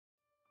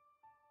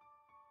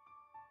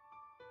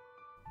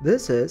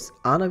This is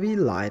ANAVI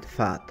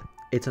LightpHAT.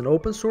 It's an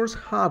open source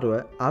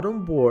hardware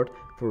add-on board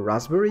for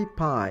Raspberry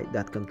Pi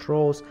that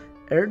controls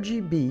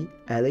RGB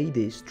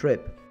LED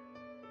strip.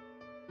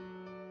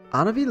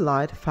 ANAVI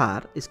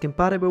LightpHAT is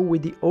compatible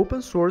with the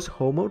open source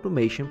home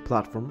automation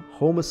platform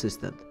Home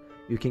Assistant.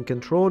 You can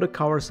control the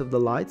colors of the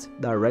lights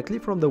directly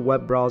from the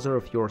web browser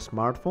of your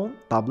smartphone,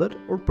 tablet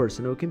or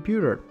personal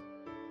computer.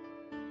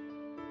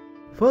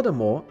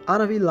 Furthermore,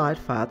 ANAVI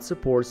LightpHAT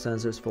supports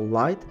sensors for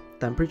light,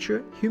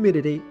 temperature,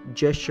 humidity,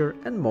 gesture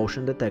and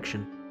motion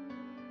detection.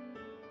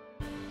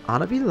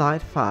 ANAVI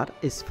LightpHAT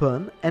is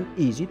fun and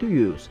easy to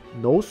use.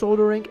 No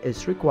soldering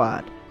is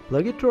required.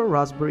 Plug it to a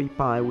Raspberry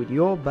Pi with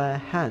your bare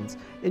hands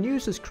and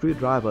use a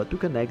screwdriver to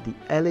connect the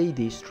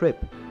LED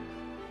strip.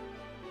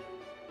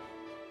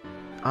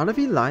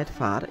 ANAVI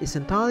LightpHAT is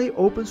an entirely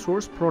open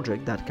source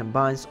project that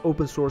combines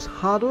open source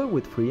hardware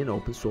with free and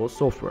open source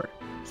software.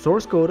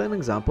 Source code and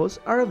examples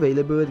are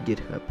available at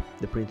GitHub.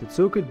 The printed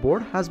circuit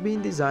board has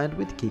been designed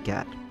with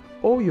KiCad.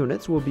 All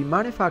units will be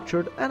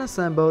manufactured and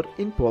assembled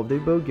in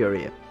Plovdiv,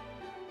 Bulgaria.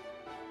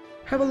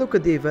 Have a look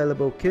at the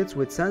available kits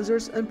with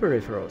sensors and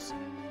peripherals.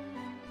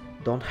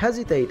 Don't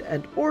hesitate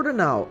and order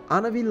now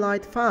ANAVI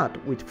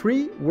LightpHAT with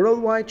free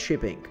worldwide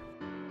shipping.